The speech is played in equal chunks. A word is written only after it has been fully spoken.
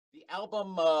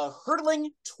album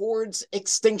Hurtling Towards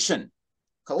Extinction,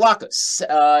 Kelakos.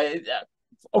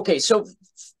 Okay, so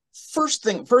first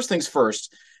things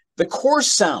first, the core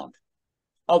sound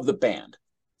of the band.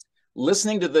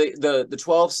 Listening to the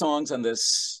 12 songs on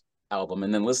this album,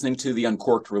 and then listening to the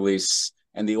uncorked release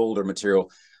and the older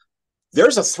material,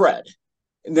 there's a thread.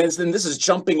 And then this is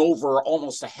jumping over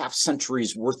almost a half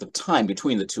century's worth of time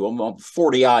between the two, almost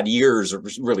 40 odd years, or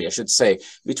really, I should say,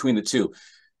 between the two.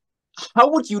 How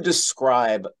would you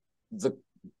describe the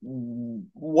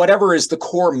whatever is the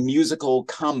core musical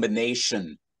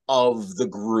combination of the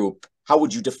group? How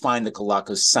would you define the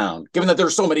Kelakos sound, given that there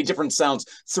are so many different sounds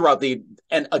throughout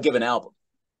a given album?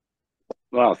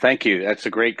 Well, thank you. That's a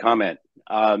great comment.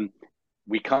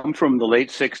 We come from the late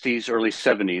 60s, early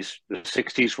 70s. The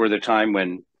 60s were the time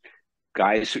when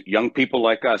guys, young people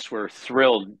like us, were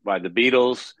thrilled by the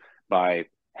Beatles, by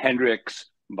Hendrix,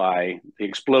 by the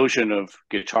explosion of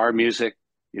guitar music,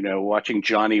 watching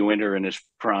Johnny Winter in his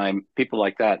prime, people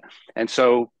like that. And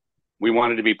so we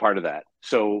wanted to be part of that.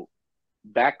 So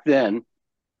back then,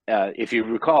 if you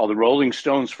recall, the Rolling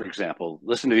Stones, for example,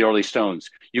 listen to the early Stones,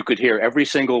 you could hear every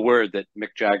single word that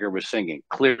Mick Jagger was singing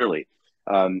clearly.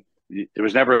 There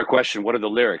was never a question, what are the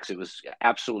lyrics? It was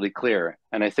absolutely clear.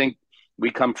 And I think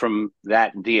we come from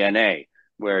that DNA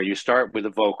where you start with a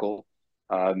vocal.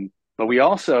 But we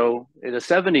also, in the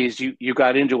 70s, you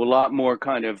got into a lot more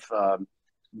kind of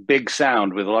big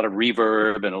sound with a lot of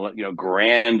reverb and a lot,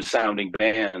 grand sounding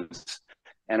bands.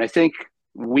 And I think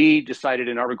we decided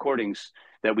in our recordings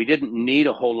that we didn't need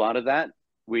a whole lot of that.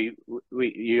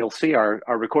 You'll see our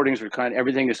recordings are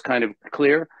everything is kind of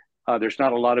clear. There's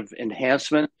not a lot of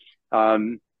enhancement.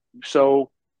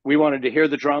 So we wanted to hear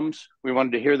the drums. We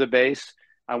wanted to hear the bass.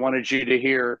 I wanted you to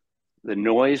hear the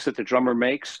noise that the drummer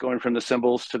makes going from the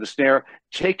cymbals to the snare.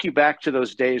 Take you back to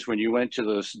those days when you went to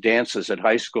those dances at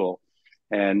high school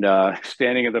and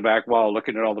standing at the back wall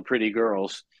looking at all the pretty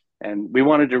girls. And we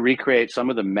wanted to recreate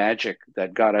some of the magic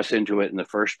that got us into it in the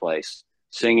first place.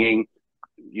 Singing,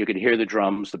 you could hear the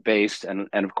drums, the bass, and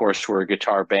of course we're a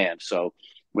guitar band. So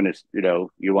when it's,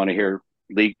 you want to hear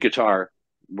lead guitar,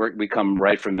 we come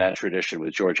right from that tradition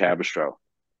with George Habistrow.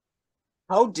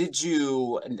 How did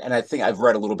you, and I think I've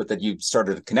read a little bit that you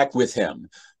started to connect with him,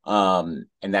 and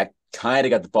that kind of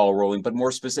got the ball rolling, but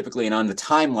more specifically and on the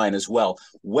timeline as well.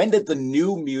 When did the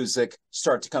new music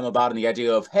start to come about and the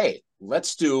idea of, hey,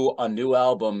 let's do a new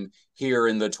album here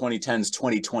in the 2010s,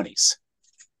 2020s?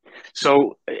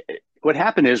 So what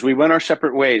happened is we went our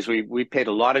separate ways. We paid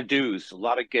a lot of dues, a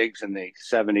lot of gigs in the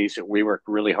 70s. We worked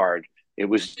really hard. It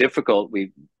was difficult.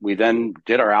 We then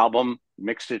did our album,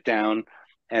 mixed it down,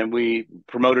 and we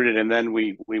promoted it, and then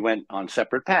we went on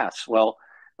separate paths. Well,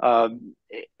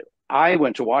 I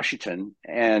went to Washington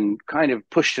and kind of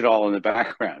pushed it all in the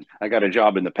background. I got a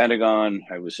job in the Pentagon.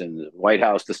 I was in the White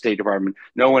House, the State Department.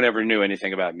 No one ever knew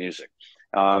anything about music.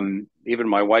 Even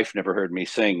my wife never heard me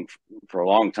sing for a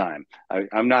long time.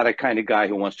 I'm not a kind of guy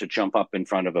who wants to jump up in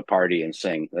front of a party and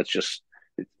sing. That's just,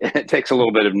 it takes a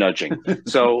little bit of nudging.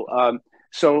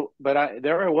 But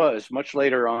there I was much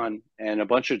later on, and a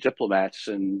bunch of diplomats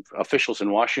and officials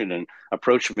in Washington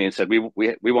approached me and said, we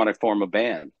want to form a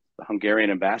band. The Hungarian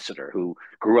ambassador who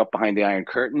grew up behind the Iron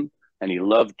Curtain, and he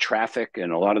loved traffic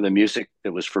and a lot of the music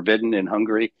that was forbidden in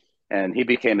Hungary. And he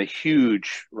became a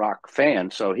huge rock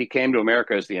fan. So he came to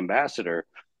America as the ambassador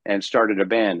and started a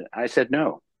band. I said,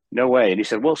 no way. And he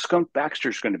said, well, Skunk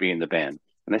Baxter's going to be in the band.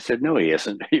 And I said, no, he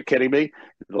isn't. Are you kidding me?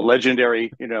 The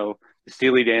legendary,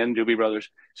 Steely Dan, Doobie Brothers.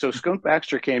 So Skunk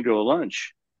Baxter came to a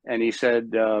lunch and he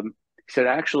said,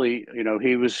 actually,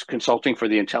 he was consulting for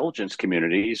the intelligence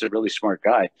community. He's a really smart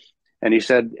guy. And he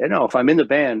said, if I'm in the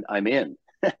band, I'm in.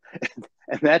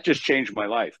 And that just changed my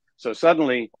life. So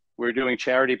suddenly we're doing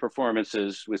charity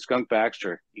performances with Skunk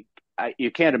Baxter. You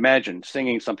can't imagine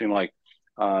singing something like,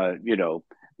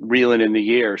 Reelin' in the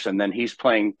Years, and then he's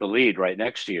playing the lead right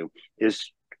next to you.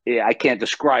 I can't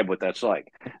describe what that's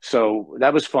like. So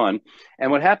that was fun.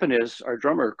 And what happened is our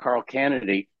drummer, Carl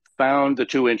Kennedy, found the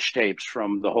 2-inch tapes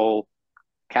from the whole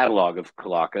catalog of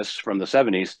Kelakos from the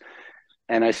 70s.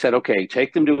 And I said, okay,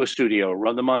 take them to a studio,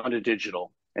 run them onto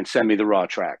digital, and send me the raw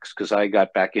tracks. Because I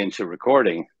got back into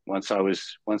recording once I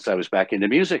was back into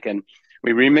music. And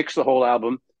we remixed the whole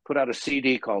album, put out a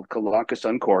CD called Kelakos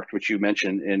Uncorked, which you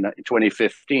mentioned in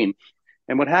 2015.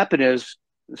 And what happened is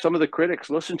some of the critics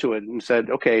listened to it and said,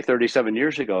 okay, 37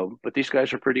 years ago, but these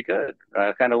guys are pretty good.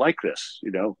 I kind of like this,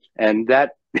 and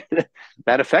that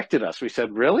that affected us. We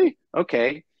said, really?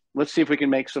 Okay, let's see if we can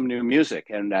make some new music.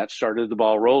 And that started the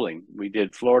ball rolling. We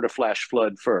did Florida Flash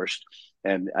Flood first.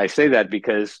 And I say that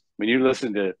because when you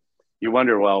listen to you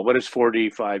wonder, well, what has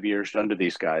 45 years done to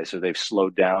these guys? So they've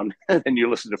slowed down. And you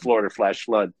listen to Florida Flash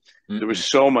Flood. There was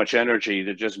so much energy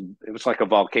that just, it was like a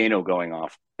volcano going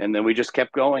off. And then we just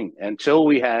kept going until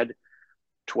we had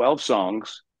 12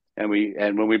 songs. And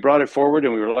when we brought it forward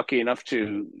and we were lucky enough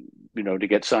to, to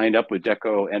get signed up with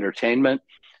Deco Entertainment,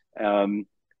 then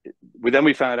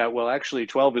we found out, well, actually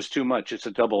 12 is too much. It's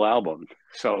a double album.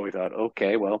 So we thought,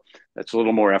 okay, well, that's a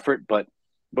little more effort, but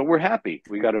we're happy.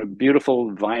 We got a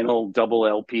beautiful vinyl double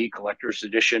LP collector's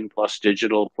edition plus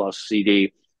digital plus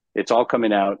CD. It's all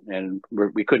coming out, and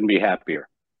we couldn't be happier.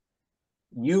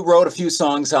 You wrote a few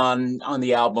songs on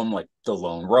the album, like The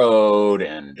Lone Road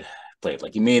and Play It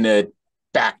Like You Mean It,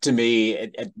 Back to Me,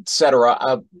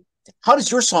 etc. How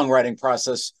does your songwriting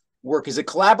process work? Is it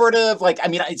collaborative? Like, I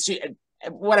mean,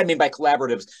 what I mean by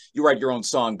collaborative is you write your own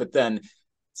song, but then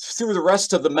through the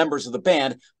rest of the members of the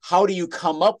band, how do you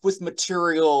come up with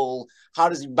material? How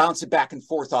does you bounce it back and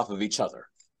forth off of each other?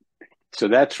 So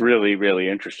that's really, really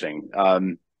interesting.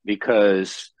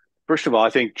 Because first of all, I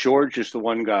think George is the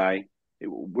one guy.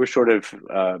 We're sort of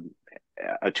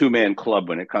a two-man club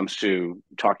when it comes to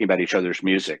talking about each other's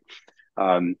music.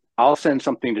 I'll send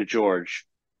something to George,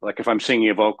 like if I'm singing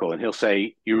a vocal, and he'll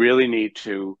say, "You really need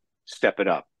to step it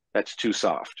up. That's too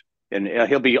soft." And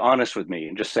he'll be honest with me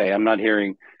and just say, "I'm not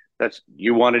hearing that's,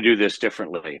 you want to do this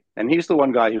differently." And he's the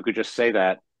one guy who could just say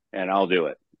that, and I'll do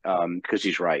it because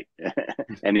he's right.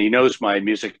 And he knows my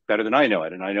music better than I know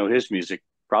it, and I know his music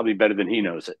probably better than he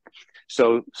knows it.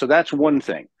 So that's one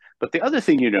thing. But the other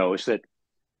thing is that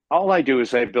all I do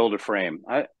is I build a frame.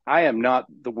 I am not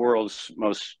the world's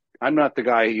most, I'm not the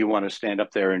guy you want to stand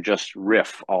up there and just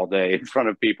riff all day in front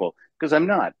of people, because I'm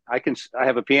not. I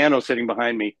have a piano sitting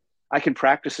behind me. I can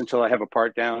practice until I have a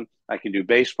part down. I can do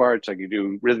bass parts. I can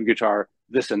do rhythm guitar,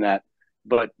 this and that.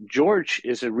 But George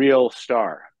is a real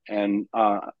star. And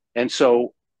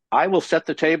so I will set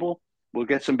the table. We'll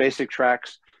get some basic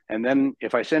tracks. And then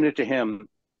if I send it to him,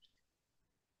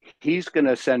 he's going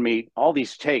to send me all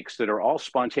these takes that are all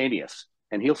spontaneous.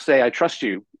 And he'll say, "I trust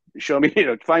you. Show me,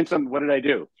 find some, what did I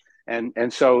do?"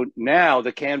 And so now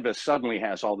the canvas suddenly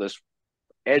has all this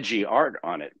edgy art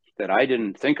on it that I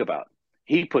didn't think about.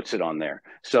 He puts it on there.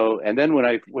 So, and then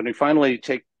when we finally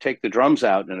take the drums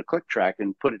out in a click track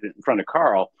and put it in front of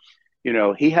Carl,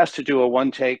 he has to do a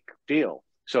one take deal.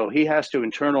 So he has to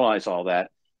internalize all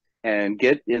that and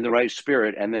get in the right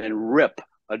spirit and then rip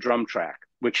a drum track,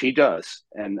 which he does.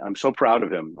 And I'm so proud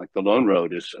of him. Like The Lone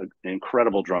Road is an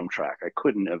incredible drum track. I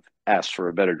couldn't have asked for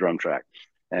a better drum track.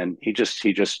 And he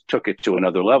just took it to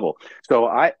another level. So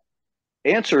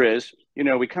answer is,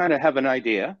 we kind of have an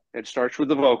idea. It starts with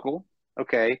the vocal.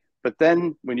 Okay. But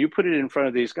then when you put it in front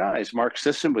of these guys, Mark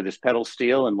Sisson with his pedal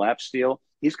steel and lap steel,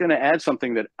 he's going to add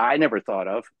something that I never thought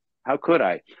of. How could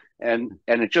I? And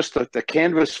it just, the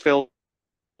canvas fills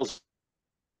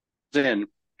in,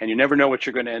 and you never know what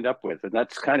you're going to end up with. And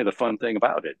that's kind of the fun thing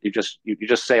about it. You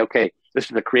just say, okay, this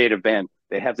is a creative band.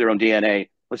 They have their own DNA.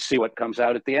 Let's see what comes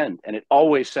out at the end. And it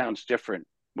always sounds different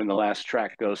when the last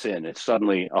track goes in. It's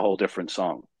suddenly a whole different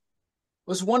song.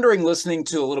 I was wondering, listening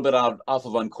to a little bit off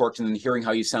of Uncorked and then hearing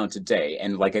how you sound today,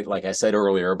 and like I said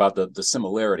earlier about the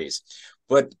similarities.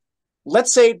 But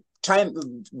let's say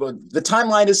the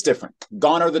timeline is different.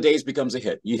 Gone Are the Days becomes a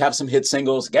hit. You have some hit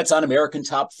singles, gets on American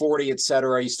Top 40,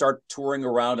 etc. You start touring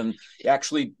around and you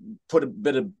actually put in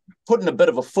a bit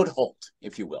of a foothold,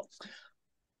 if you will.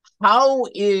 How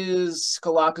is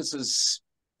Kelakos's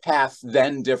path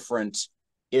then different?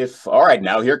 If, all right,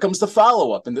 now here comes the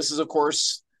follow-up, and this is, of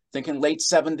course, thinking late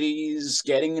 70s,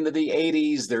 getting into the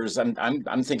 80s.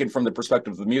 I'm thinking from the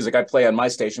perspective of the music I play on my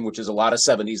station, which is a lot of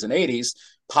 70s and 80s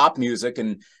pop music,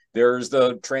 and there's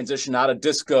the transition out of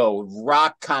disco.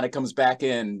 Rock kind of comes back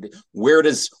in. Where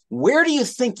do you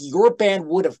think your band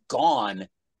would have gone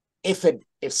if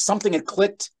something had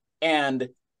clicked and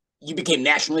you became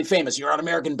nationally famous? You're on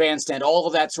American Bandstand, all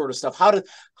of that sort of stuff.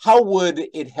 How would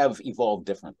it have evolved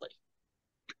differently?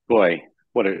 Boy,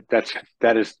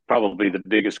 that is probably the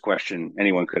biggest question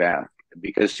anyone could ask,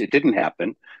 because it didn't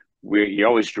happen. You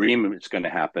always dream it's going to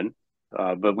happen,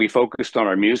 but we focused on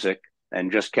our music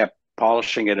and just kept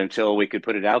polishing it until we could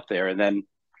put it out there, and then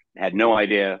had no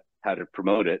idea how to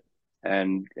promote it.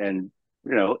 And in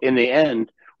the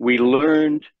end, we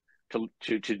learned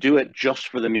to do it just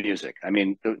for the music. I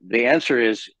mean, the answer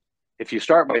is, if you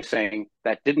start by saying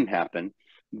that didn't happen,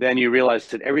 then you realize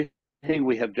that everything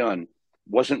we have done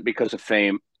wasn't because of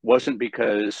fame, wasn't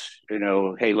because,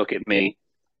 hey, look at me.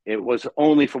 It was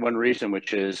only for one reason,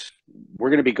 which is we're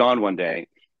going to be gone one day,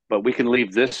 but we can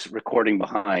leave this recording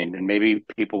behind, and maybe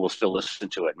people will still listen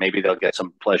to it. Maybe they'll get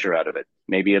some pleasure out of it.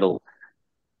 Maybe it'll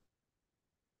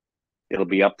it'll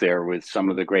be up there with some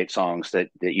of the great songs that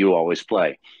you always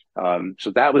play.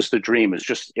 So that was the dream.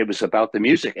 It was about the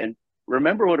music. And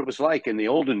remember what it was like in the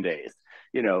olden days.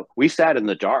 You know, we sat in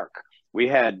the dark. We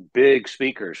had big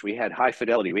speakers. We had high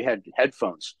fidelity. We had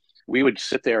headphones. We would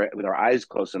sit there with our eyes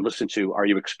closed and listen to Are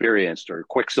You Experienced or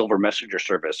Quicksilver Messenger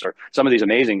Service or some of these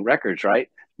amazing records, right?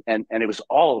 And it was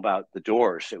all about the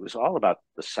Doors. It was all about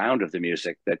the sound of the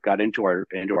music that got into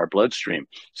our bloodstream.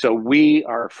 So we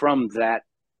are from that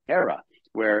era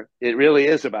where it really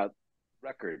is about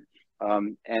record.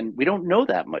 And we don't know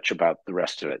that much about the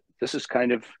rest of it. This is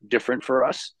kind of different for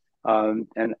us.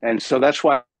 And so that's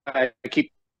why I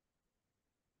keep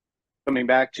coming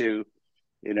back to,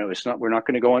 you know, we're not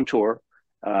going to go on tour.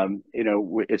 You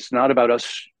know, it's not about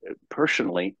us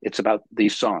personally. It's about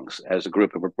these songs as a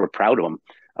group. We're proud of them.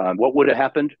 What would have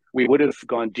happened? We would have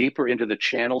gone deeper into the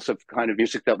channels of kind of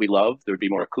music that we love. There would be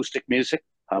more acoustic music.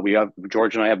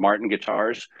 George and I have Martin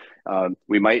guitars.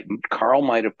 Carl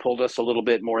might have pulled us a little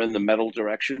bit more in the metal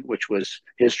direction, which was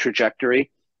his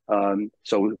trajectory.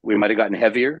 So we might have gotten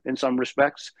heavier in some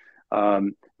respects.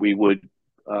 We would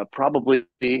probably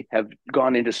have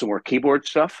gone into some more keyboard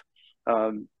stuff.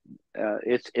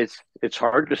 It's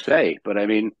hard to say, but I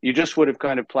mean, you just would have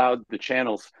kind of plowed the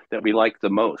channels that we like the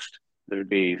most. There'd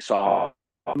be soft.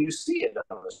 You see it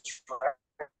on this track.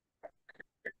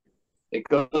 It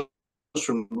goes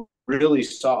from really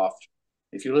soft.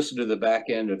 If you listen to the back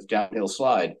end of Downhill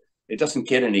Slide, it doesn't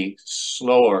get any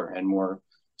slower and more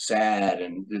sad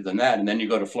than that. And then you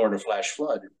go to Florida Flash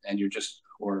Flood, and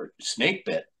or Snake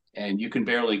Bit, and you can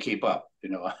barely keep up. You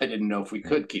know, I didn't know if we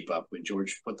could keep up when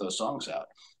George put those songs out.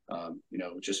 You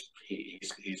know, just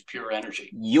he's pure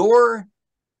energy.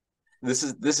 This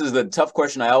is the tough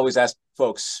question I always ask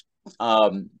folks. All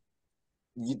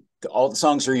the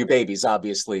songs are your babies,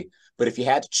 obviously, but if you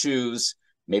had to choose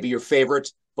maybe your favorite,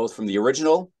 both from the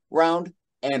original round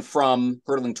and from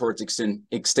Hurtling Towards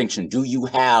Extinction, do you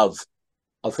have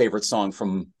a favorite song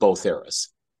from both eras?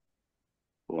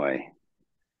 Boy,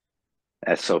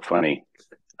 that's so funny.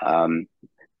 You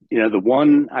know, the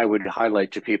one I would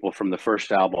highlight to people from the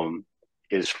first album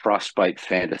is Frostbite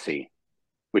Fantasy,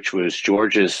 which was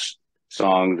George's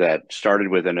song that started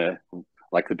with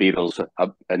like the Beatles,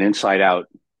 an inside out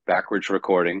backwards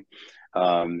recording.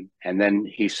 And then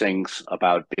he sings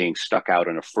about being stuck out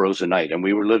on a frozen night. And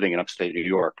we were living in upstate New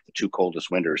York, the two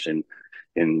coldest winters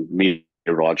in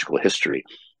meteorological history.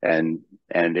 And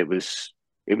it was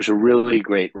a really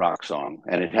great rock song,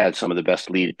 and it had some of the best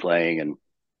lead playing, and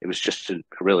it was just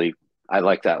I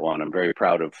like that one. I'm very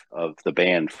proud of the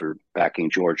band for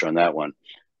backing George on that one.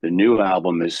 The new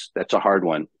album that's a hard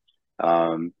one.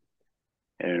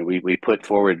 And we put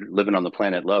forward Living on the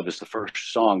Planet Love as the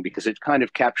first song because it kind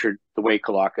of captured the way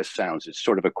Kelakos sounds. It's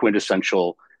sort of a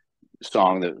quintessential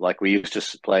song that like we used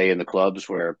to play in the clubs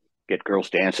where get girls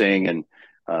dancing and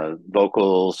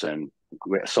vocals and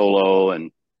solo,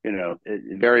 and you know,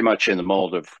 very much in the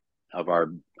mold of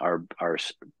our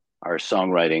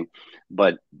songwriting,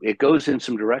 but it goes in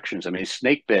some directions. I mean,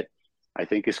 Snake Bit, I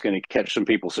think, is going to catch some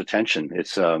people's attention.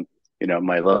 It's you know,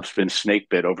 my love's been snake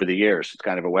bit over the years. It's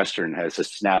kind of a Western, has a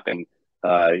snapping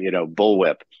you know,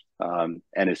 bullwhip, and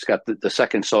it's got the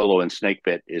second solo in Snake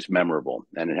Bit is memorable,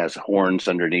 and it has horns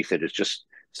underneath it. It's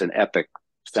an epic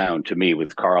sound to me,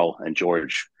 with Carl and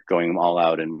George going all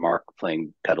out and Mark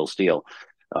playing pedal steel.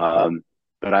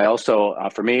 But I also,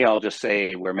 for me, I'll just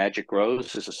say Where Magic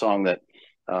Grows is a song that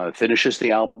finishes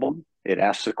the album. It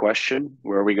asks a question: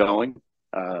 where are we going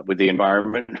with the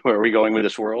environment? Where are we going with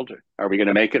this world? Are we going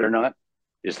to make it or not?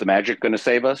 Is the magic going to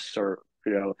save us? Or,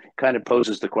 you know, kind of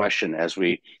poses the question as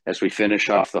we finish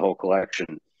off the whole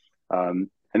collection. And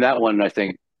that one, I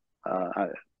think, I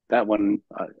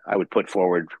would put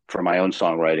forward for my own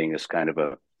songwriting as kind of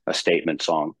a statement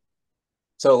song.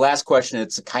 So last question,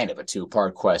 it's a kind of a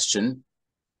two-part question.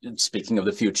 Speaking of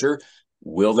the future,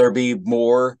 will there be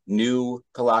more new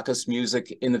Kelakos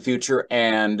music in the future?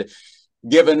 And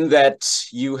given that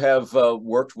you have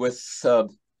worked with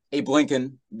Abe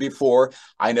Lincoln before,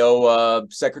 I know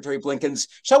Secretary Blinken's,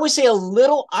 shall we say, a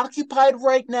little occupied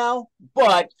right now,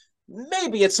 but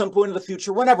maybe at some point in the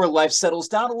future, whenever life settles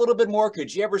down a little bit more,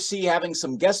 could you ever see having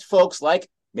some guest folks like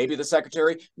maybe the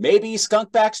Secretary, maybe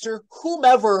Skunk Baxter,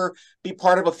 whomever, be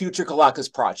part of a future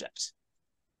Kelakos project?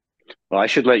 Well, I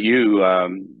should let you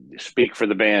speak for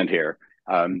the band here.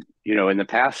 You know, in the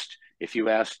past, if you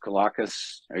asked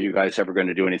Kelakos, are you guys ever going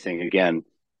to do anything again?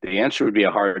 The answer would be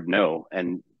a hard no.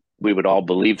 And we would all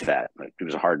believe that. It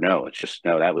was a hard no. It's just,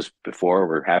 no, that was before.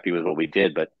 We're happy with what we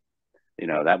did. But, you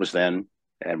know, that was then.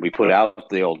 And we put out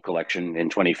the old collection in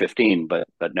 2015, but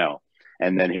no.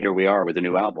 And then here we are with a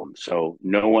new album. So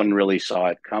no one really saw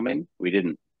it coming. We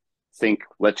didn't think,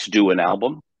 let's do an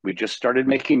album. We just started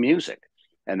making music.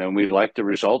 And then we liked the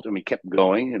result and we kept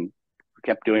going and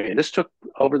kept doing it. This took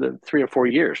over the 3 or 4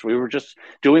 years. We were just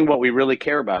doing what we really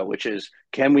care about, which is,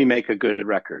 can we make a good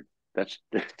record? That's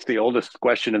the oldest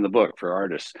question in the book for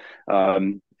artists.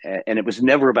 And it was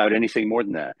never about anything more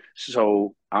than that.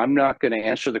 So I'm not going to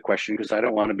answer the question because I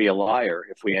don't want to be a liar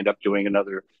if we end up doing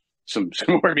some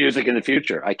more music in the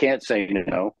future. I can't say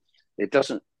no. It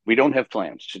doesn't. We don't have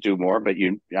plans to do more, but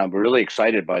I'm really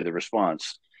excited by the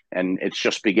response, and it's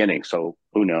just beginning. So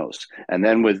who knows? And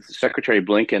then with Secretary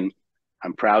Blinken,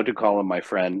 I'm proud to call him my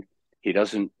friend. He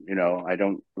doesn't, I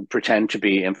don't pretend to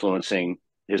be influencing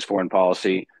his foreign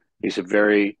policy. He's a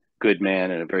very good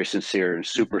man and a very sincere and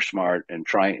super smart and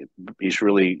he's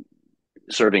really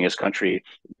serving his country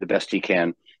the best he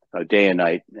can day and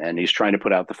night. And he's trying to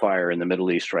put out the fire in the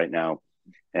Middle East right now.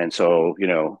 And so,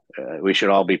 we should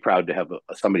all be proud to have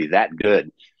somebody that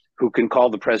good who can call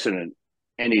the president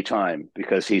anytime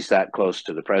because he's that close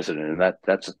to the president. And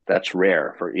that's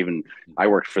rare for even, I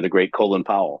worked for the great Colin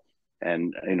Powell.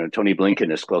 And Tony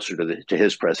Blinken is closer to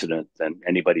his president than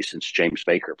anybody since James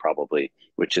Baker, probably,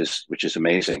 which is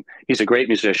amazing. He's a great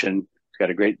musician. He's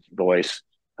got a great voice.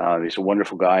 He's a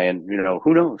wonderful guy, and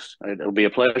who knows? It'll be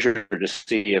a pleasure to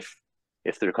see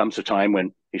if there comes a time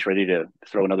when he's ready to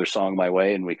throw another song my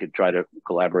way, and we could try to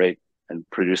collaborate and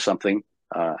produce something.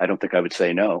 I don't think I would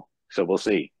say no. So we'll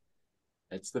see.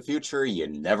 It's the future. You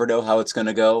never know how it's going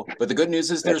to go. But the good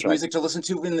news is there's music to listen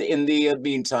to in the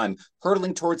meantime.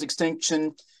 Hurtling Towards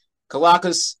Extinction.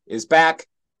 Kelakos is back.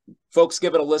 Folks,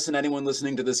 give it a listen. Anyone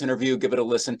listening to this interview, give it a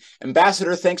listen.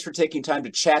 Ambassador, thanks for taking time to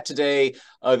chat today.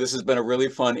 This has been a really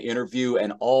fun interview,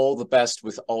 and all the best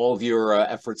with all of your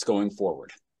efforts going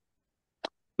forward.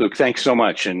 Luke, thanks so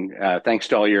much. And thanks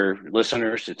to all your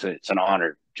listeners. It's an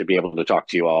honor to be able to talk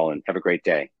to you all, and have a great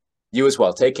day. You as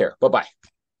well. Take care. Bye-bye.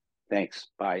 Thanks.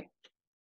 Bye.